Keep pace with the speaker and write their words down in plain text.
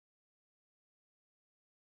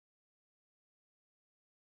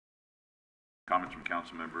Comments from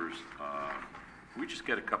council members. We just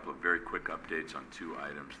get a couple of very quick updates on two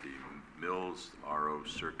items, the Mills RO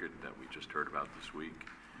circuit that we just heard about this week,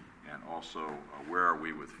 and also where are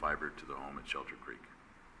we with fiber to the home at Shelter Creek?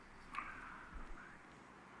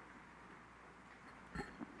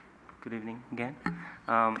 Good evening again.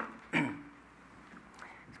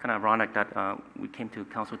 It's kind of ironic that we came to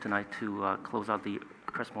council tonight to close out the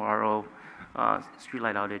Crestmore RO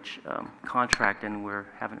streetlight outage contract, and we're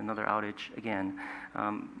having another outage again.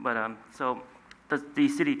 So the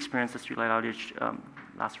city experienced a streetlight outage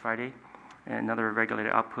last Friday, and another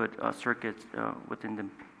regulated output circuit within the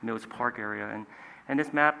Mills Park area. And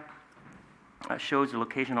this map shows the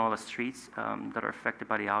location of all the streets that are affected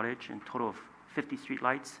by the outage. In total of 50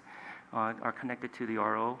 streetlights are connected to the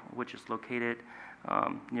RO, which is located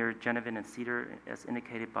near Genevieve and Cedar, as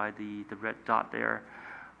indicated by the red dot there.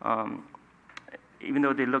 Even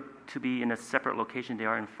though they look to be in a separate location, they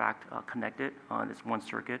are in fact connected on this one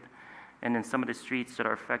circuit. And then some of the streets that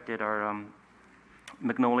are affected are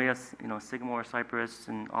Magnolia, Sycamore, Cypress,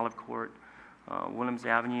 and Olive Court, Williams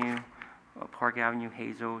Avenue, Park Avenue,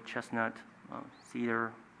 Hazel, Chestnut,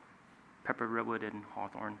 Cedar, Pepper, Redwood, and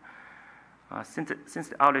Hawthorne. Since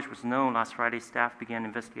the outage was known last Friday, staff began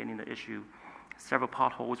investigating the issue. Several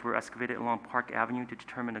potholes were excavated along Park Avenue to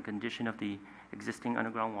determine the condition of the existing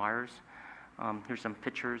underground wires. Here's some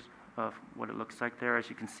pictures of what it looks like there.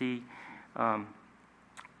 As you can see,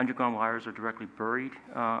 underground wires are directly buried,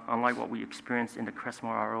 unlike what we experienced in the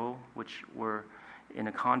Crestmore RO, which were in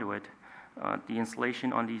a conduit. The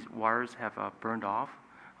insulation on these wires have burned off,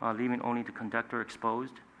 leaving only the conductor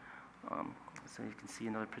exposed. So you can see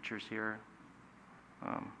in other pictures here.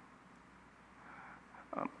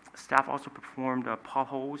 Staff also performed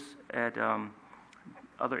potholes at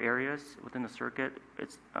other areas within the circuit.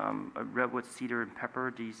 It's Redwood, Cedar, and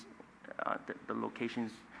Pepper. These the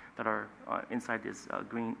locations that are inside this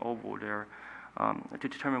green oval there, to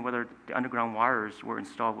determine whether the underground wires were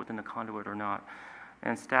installed within the conduit or not.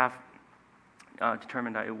 And staff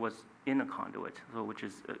determined that it was in a conduit, so which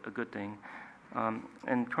is a good thing.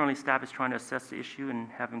 And currently, staff is trying to assess the issue and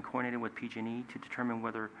have been coordinated with PG&E to determine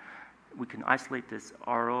whether we can isolate this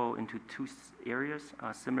RO into two areas,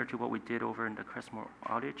 similar to what we did over in the Crestmore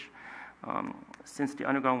outage. Since the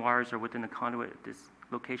underground wires are within the conduit at this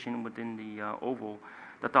location within the oval,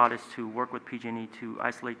 the thought is to work with PG&E to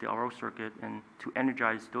isolate the RO circuit and to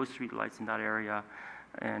energize those street lights in that area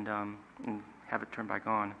and have it turn back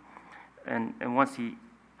on. And once the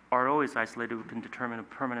RO is isolated, we can determine a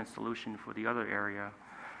permanent solution for the other area.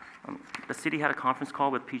 The city had a conference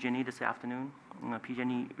call with PG&E this afternoon.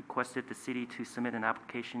 PG&E requested the city to submit an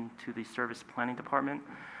application to the Service Planning Department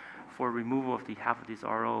for removal of the half of this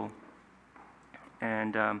RO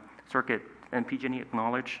and circuit. And PG&E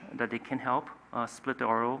acknowledged that they can help split the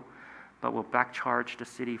RO, but will back charge the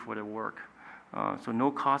city for their work. So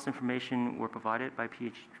no cost information were provided by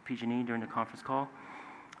PG&E during the conference call.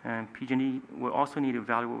 And PG&E will also need to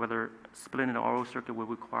evaluate whether splitting the RO circuit will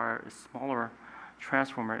require a smaller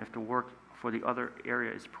transformer if the work for the other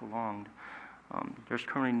area is prolonged. There's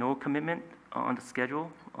currently no commitment on the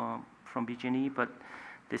schedule from PG&E, but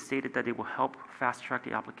they stated that they will help fast-track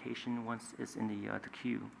the application once it's in the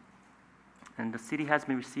queue. And the city has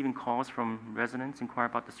been receiving calls from residents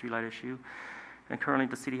inquiring about the streetlight issue. And currently,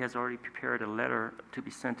 the city has already prepared a letter to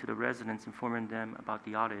be sent to the residents informing them about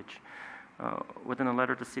the outage. Within the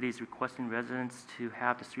letter, the city is requesting residents to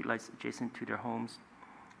have the streetlights adjacent to their homes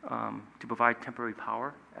to provide temporary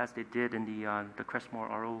power, as they did in the Crestmore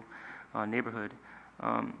RO neighborhood.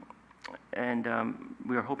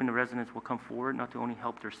 We are hoping the residents will come forward not to only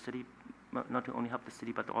help their city, the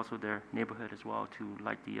city, but also their neighborhood as well to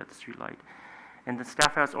light the streetlight. And the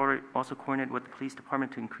staff has already also coordinated with the police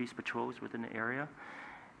department to increase patrols within the area.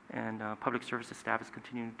 And public services staff is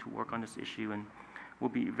continuing to work on this issue, and we'll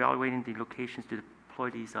be evaluating the locations to deploy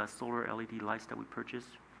these solar LED lights that we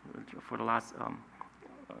purchased for the last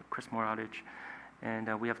Crestmore outage. And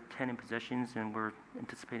we have 10 in possession, and we're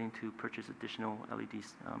anticipating to purchase additional LED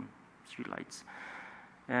street lights.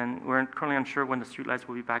 And we're currently unsure when the street lights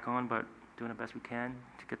will be back on, but doing the best we can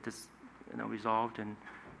to get this resolved. And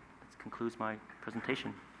this concludes my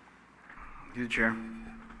presentation. Thank you, Chair.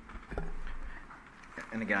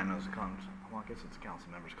 And again, I know it's I guess it's a council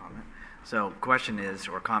member's comment. So question is,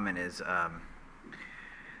 or comment is,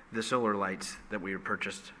 the solar lights that we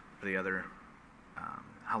purchased for the other,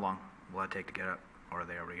 how long will it take to get up, or are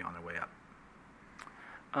they already on their way up?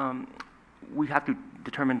 We have to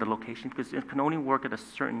determine the location because it can only work at a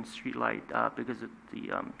certain street light because of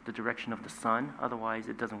the direction of the sun. Otherwise,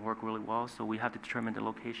 it doesn't work really well. So we have to determine the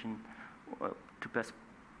location to best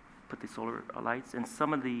put the solar lights. And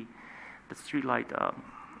some of the the streetlight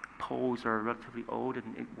poles are relatively old,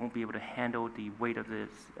 and it won't be able to handle the weight of this.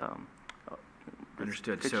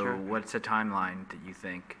 Understood. Fixture. So what's the timeline that you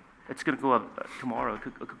think? It's going to go up tomorrow. It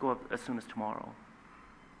could go up as soon as tomorrow.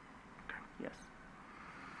 Okay. Yes.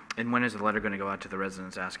 And when is the letter going to go out to the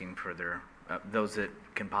residents asking for their, those that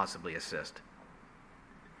can possibly assist?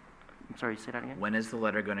 I'm sorry, say that again? When is the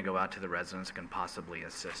letter going to go out to the residents that can possibly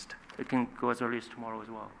assist? It can go as early as tomorrow as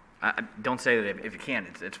well. Don't say that if you can't,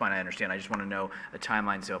 it's fine, I understand. I just want to know a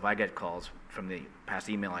timeline, so if I get calls from the past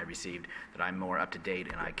email I received, that I'm more up to date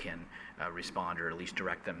and I can respond or at least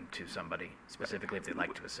direct them to somebody specifically if they'd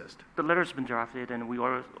like to assist. The letter's been drafted, and we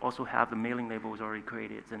also have the mailing labels already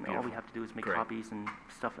created, and all we have to do is make Great. copies and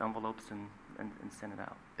stuff envelopes and send it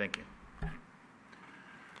out. Thank you.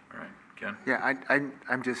 All right, Ken? Yeah,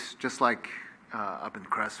 I'm just like up in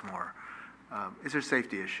Crestmore. It's a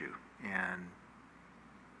safety issue, and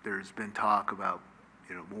there's been talk about,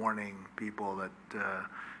 warning people that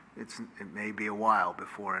it may be a while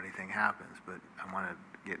before anything happens, but I want to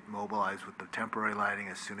get mobilized with the temporary lighting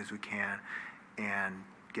as soon as we can and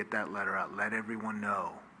get that letter out. Let everyone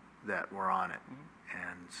know that we're on it. Mm-hmm.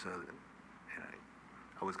 And so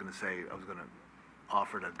I was going to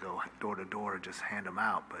offer to go door to door and just hand them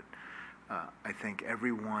out, but I think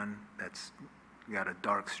everyone that's got a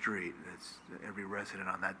dark street, every resident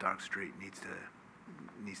on that dark street needs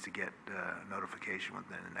to get notification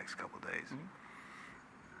within the next couple of days. Mm-hmm.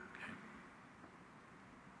 Okay.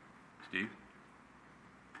 Steve?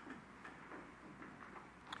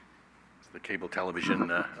 It's the cable television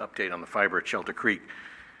update on the fiber at Shelter Creek.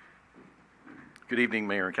 Good evening,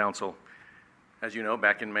 Mayor and Council. As you know,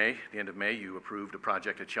 back in May, the end of May, you approved a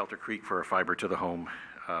project at Shelter Creek for a fiber to the home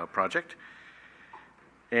project.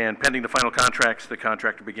 And pending the final contracts, the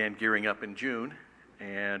contractor began gearing up in June,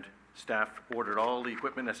 and staff ordered all the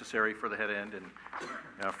equipment necessary for the head end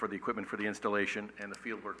and for the equipment for the installation, and the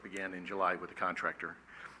field work began in July with the contractor.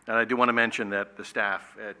 And I do want to mention that the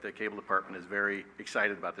staff at the cable department is very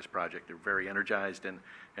excited about this project. They're very energized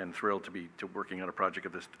and thrilled to be working on a project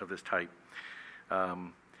of this type.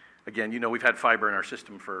 Again, we've had fiber in our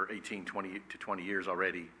system for 18, 20 to 20 years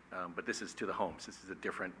already, but this is to the homes. This is a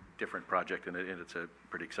different project, and it's a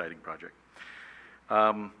pretty exciting project.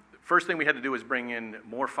 First thing we had to do was bring in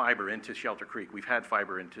more fiber into Shelter Creek. We've had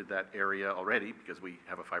fiber into that area already because we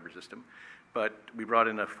have a fiber system, but we brought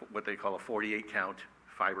in what they call a 48 count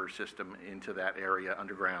fiber system into that area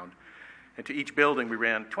underground. And to each building, we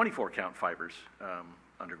ran 24 count fibers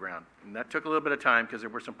underground. And that took a little bit of time because there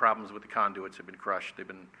were some problems with the conduits. They've been crushed, they've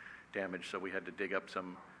been damaged, so we had to dig up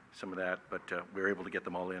some of that, but we were able to get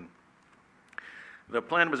them all in. The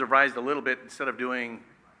plan was revised a little bit. Instead of doing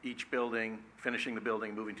each building, finishing the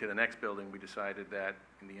building, moving to the next building, we decided that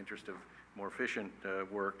in the interest of more efficient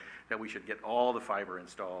work, that we should get all the fiber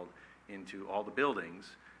installed into all the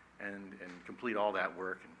buildings and complete all that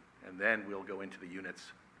work, and then we'll go into the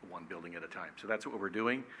units one building at a time. So that's what we're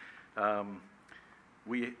doing.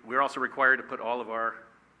 We're also required to put all of our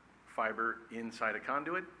fiber inside a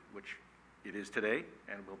conduit, which it is today,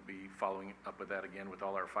 and we'll be following up with that again with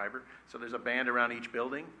all our fiber. So there's a band around each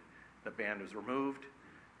building. The band is removed,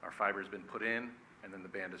 our fiber has been put in, and then the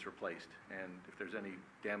band is replaced. And if there's any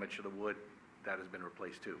damage to the wood, that has been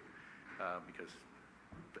replaced too, because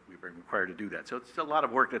we've been required to do that. So it's a lot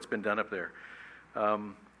of work that's been done up there.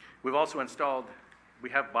 We've also installed, we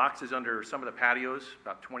have boxes under some of the patios,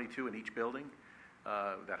 about 22 in each building,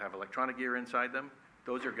 that have electronic gear inside them.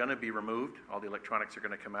 Those are going to be removed. All the electronics are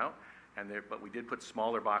going to come out, but we did put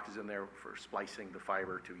smaller boxes in there for splicing the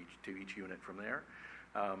fiber to each unit from there.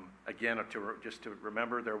 Again, just to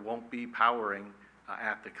remember, there won't be powering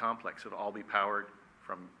at the complex. It'll all be powered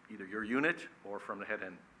from either your unit or from the head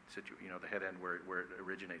end, the head end where it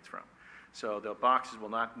originates from. So the boxes will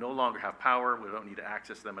no longer have power. We don't need to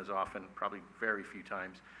access them as often, probably very few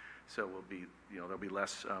times. So there'll be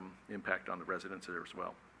less impact on the residents there as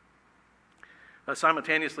well.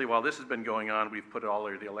 Simultaneously, while this has been going on, we've put all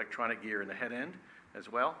of the electronic gear in the head end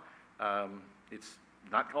as well. It's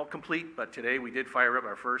not all complete, but today we did fire up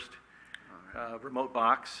our first remote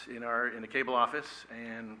box in the cable office,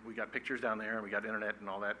 and we got pictures down there, and we got internet and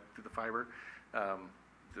all that through the fiber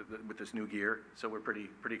with this new gear. So we're pretty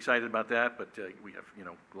excited about that, but we have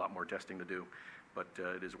a lot more testing to do, but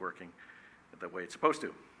it is working the way it's supposed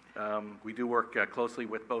to. We do work closely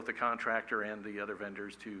with both the contractor and the other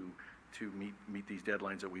vendors to meet these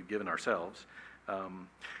deadlines that we've given ourselves.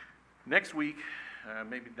 Next week,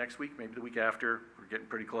 maybe the week after, we're getting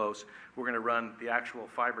pretty close, we're going to run the actual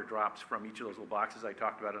fiber drops from each of those little boxes I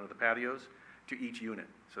talked about under the patios to each unit.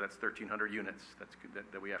 So that's 1,300 units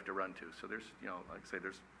that we have to run to. So there's, like I say,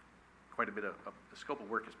 there's quite a bit of the scope of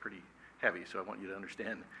work is pretty heavy, so I want you to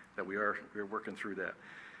understand that we're working through that.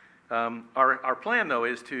 Our plan, though,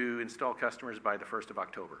 is to install customers by the 1st of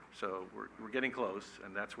October. So we're getting close,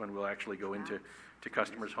 and that's when we'll actually go into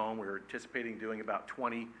customers' home. We're anticipating doing about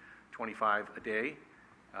 20, 25 a day,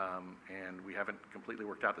 and we haven't completely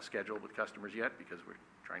worked out the schedule with customers yet because we're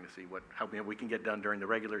trying to see how many we can get done during the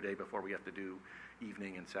regular day before we have to do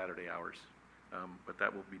evening and Saturday hours. But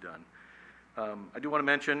that will be done. I do want to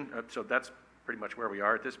mention, so that's pretty much where we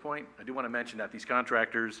are at this point. I do want to mention that these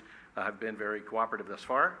contractors have been very cooperative thus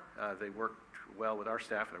far. They worked well with our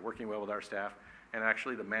staff, they're working well with our staff, and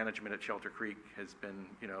actually the management at Shelter Creek has been,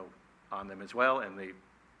 on them as well, and they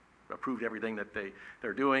approved everything that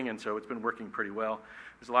they're doing, and so it's been working pretty well.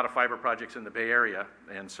 There's a lot of fiber projects in the Bay Area,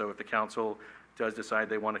 and so if the council does decide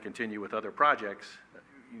they want to continue with other projects,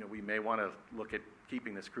 we may want to look at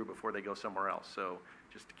keeping this crew before they go somewhere else. So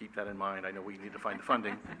just to keep that in mind. I know we need to find the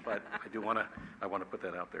funding, but I want to put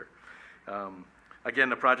that out there. Again,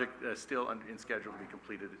 the project is still in schedule to be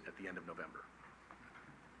completed at the end of November.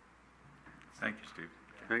 Thank you, Steve.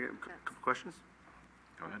 Can I get a couple questions?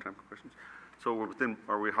 Go ahead. Time for questions. So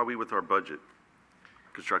how are we with our budget,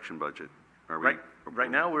 construction budget?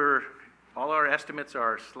 Right now, all our estimates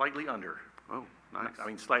are slightly under. Oh, nice. I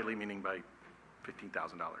mean, slightly meaning by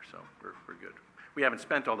 $15,000, so we're good. We haven't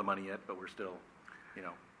spent all the money yet, but we're still,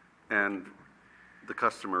 And the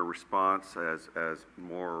customer response, as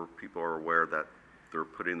more people are aware that they're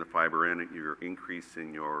putting the fiber in, you're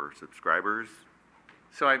increasing your subscribers?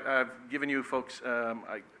 So I've given you folks,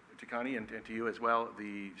 to Connie and to you as well,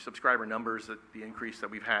 the subscriber numbers, the increase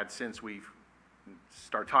that we've had since we've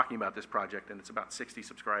started talking about this project, and it's about 60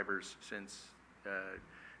 subscribers since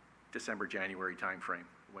December, January timeframe,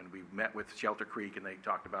 when we met with Shelter Creek and they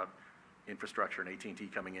talked about infrastructure and AT&T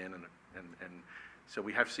coming in, and so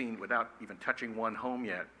we have seen, without even touching one home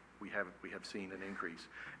yet, we have seen an increase.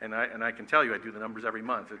 And I can tell you, I do the numbers every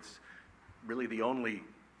month. It's really the only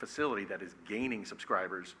facility that is gaining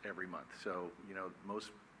subscribers every month. So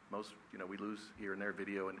most we lose here and there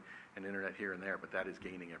video and internet here and there, but that is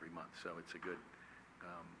gaining every month. So it's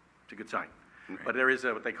a good sign. Right. But there is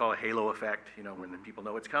what they call a halo effect. When the people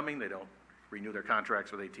know it's coming, they don't renew their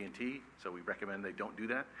contracts with AT&T. So we recommend they don't do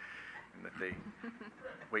that, and that they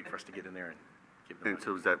wait for us to get in there and give them. And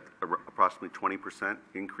so is that approximately 20%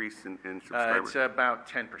 increase in subscribers? It's about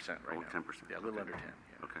 10% right now. 10%. Yeah, a little under 10.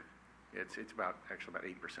 Yeah. Okay. It's about 8%, I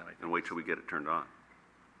think. And wait till we get it turned on.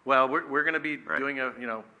 Well, we're going to be right. doing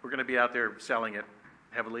we're going to be out there selling it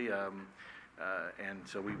heavily, and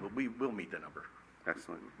so we'll meet the number.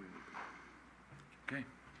 Excellent. Okay.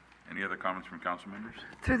 Any other comments from council members?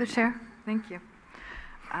 Through the chair, thank you.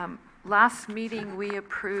 Last meeting, we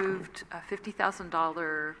approved a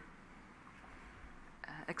 $50,000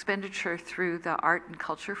 expenditure through the Art and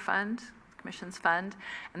Culture Fund, Commission's Fund,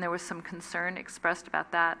 and there was some concern expressed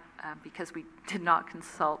about that because we did not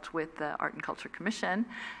consult with the Art and Culture Commission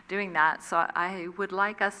doing that. So I would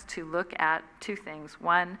like us to look at two things.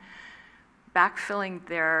 One, backfilling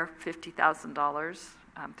their $50,000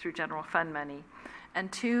 through general fund money. And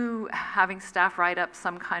two, having staff write up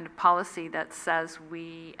some kind of policy that says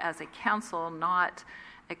we, as a council, not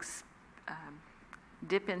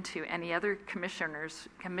dip into any other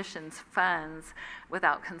commission's funds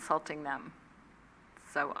without consulting them.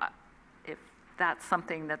 So if that's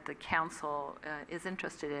something that the council is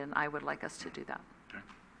interested in, I would like us to do that. Okay.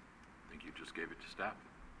 I think you just gave it to staff.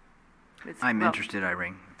 I'm interested,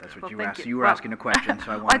 Irene. If that's what you thank asked. you. You were asking a question,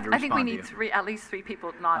 so I wanted to respond to you. I think we need at least three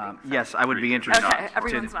people nodding. Yes, I would be interested Okay,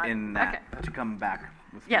 everyone's nodding. in that, to come back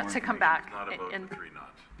with Yeah, more to come information. back. Not a vote in- for 3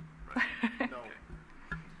 nods. Right. No.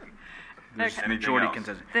 There's Okay. Anything majority else?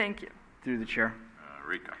 consensus. Thank you. Through the chair.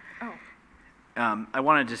 Rika. Oh, I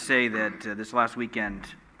wanted to say that this last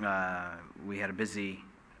weekend, we had a busy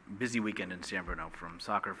weekend in San Bruno, from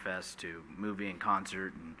Soccer Fest to movie and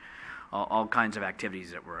concert and all kinds of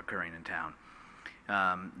activities that were occurring in town.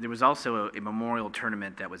 There was also a memorial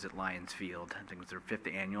tournament that was at Lions Field. I think it was their 5th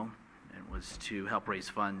annual. It was to help raise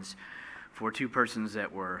funds for 2 persons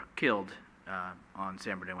that were killed on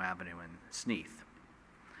San Bruno Avenue in Sneath.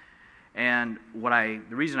 And the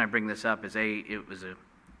reason I bring this up is it was a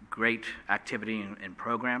great activity and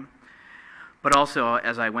program, but also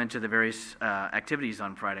as I went to the various activities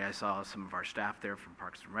on Friday, I saw some of our staff there from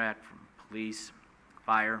Parks and Rec, from police,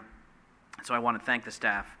 fire. So I want to thank the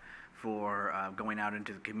staff for going out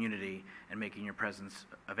into the community and making your presence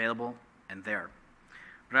available and there.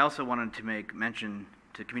 But I also wanted to make mention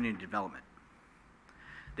to community development.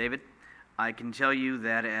 David, I can tell you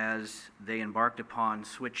that as they embarked upon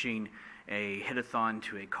switching a hit-a-thon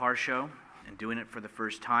to a car show and doing it for the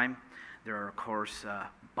first time, there are, of course,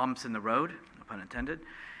 bumps in the road, no pun intended,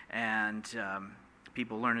 and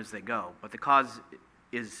people learn as they go. But the cause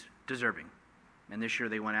is deserving, and this year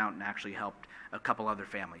they went out and actually helped a couple other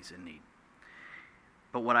families in need.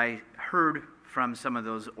 But what I heard from some of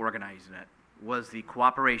those organizing it was the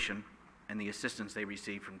cooperation and the assistance they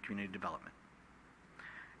received from community development.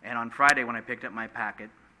 And on Friday, when I picked up my packet,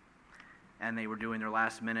 and they were doing their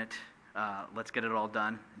last minute, let's get it all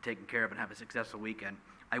done and taken care of and have a successful weekend,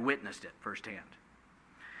 I witnessed it firsthand.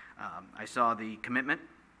 I saw the commitment,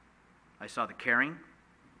 I saw the caring,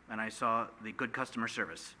 and I saw the good customer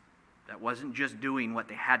service. That wasn't just doing what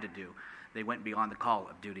they had to do. They went beyond the call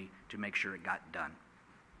of duty to make sure it got done.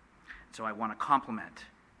 So I want to compliment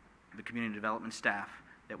the community development staff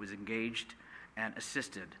that was engaged and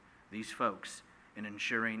assisted these folks in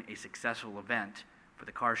ensuring a successful event for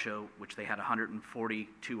the car show, which they had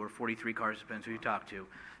 142 or 43 cars, depends who you talk to.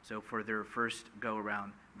 So for their first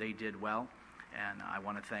go-around, they did well, and I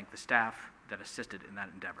want to thank the staff that assisted in that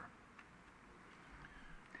endeavor.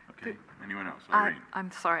 Okay, anyone else? Irene?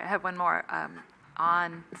 I'm sorry, I have one more.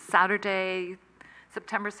 On Saturday,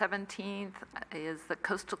 September 17th, is the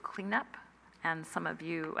coastal cleanup. And some of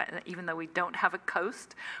you, even though we don't have a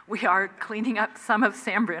coast, we are cleaning up some of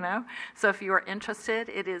San Bruno. So if you are interested,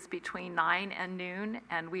 it is between 9 and noon,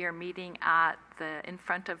 and we are meeting in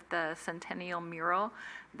front of the Centennial mural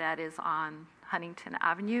that is on Huntington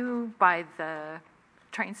Avenue by the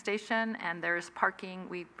train station, and there's parking.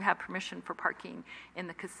 We have permission for parking in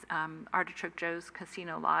the Artichoke Joe's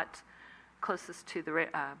casino lot closest to the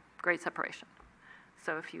grade separation.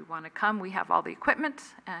 So if you want to come, we have all the equipment,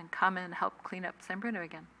 and come and help clean up San Bruno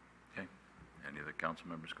again. Okay. Any other council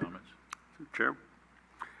members' comments? Chair?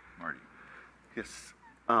 Marty? Yes.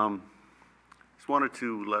 Just wanted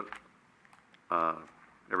to let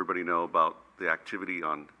everybody know about the activity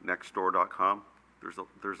on nextdoor.com.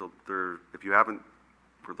 If you haven't,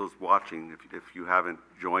 for those watching, if you haven't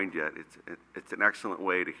joined yet, it's an excellent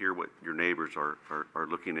way to hear what your neighbors are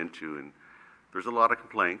looking into. And there's a lot of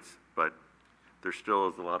complaints, but there still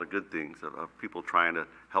is a lot of good things of people trying to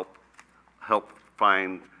help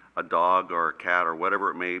find a dog or a cat or whatever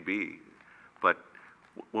it may be. But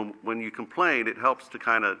when you complain, it helps to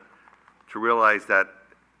to realize that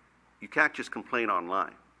you can't just complain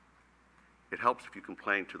online. It helps if you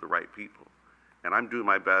complain to the right people. And I'm doing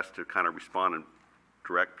my best to kind of respond and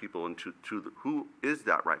direct people into who is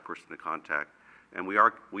that right person to contact. And there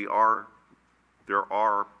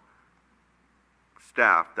are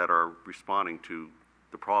staff that are responding to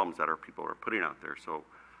the problems that our people are putting out there. So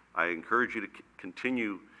I encourage you to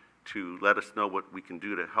continue to let us know what we can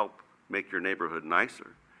do to help make your neighborhood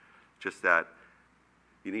nicer. Just that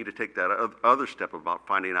you need to take that other step about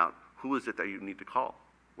finding out who is it that you need to call,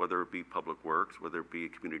 whether it be Public Works, whether it be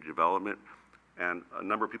community development. And a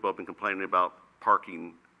number of people have been complaining about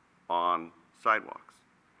parking on sidewalks.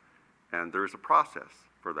 And there's a process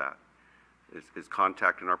for that. Is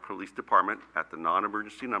contacting our police department at the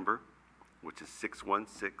non-emergency number, which is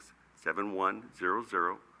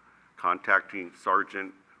 616-7100, contacting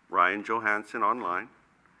Sergeant Ryan Johansson online,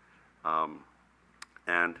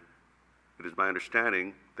 and it is my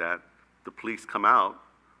understanding that the police come out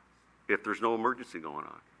if there's no emergency going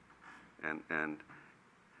on, and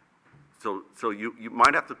so you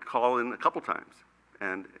might have to call in a couple times,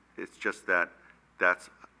 and it's just that's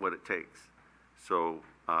what it takes. So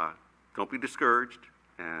don't be discouraged,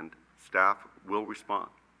 and staff will respond.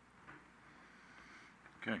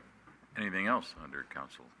 Okay. Anything else under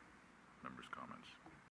council members'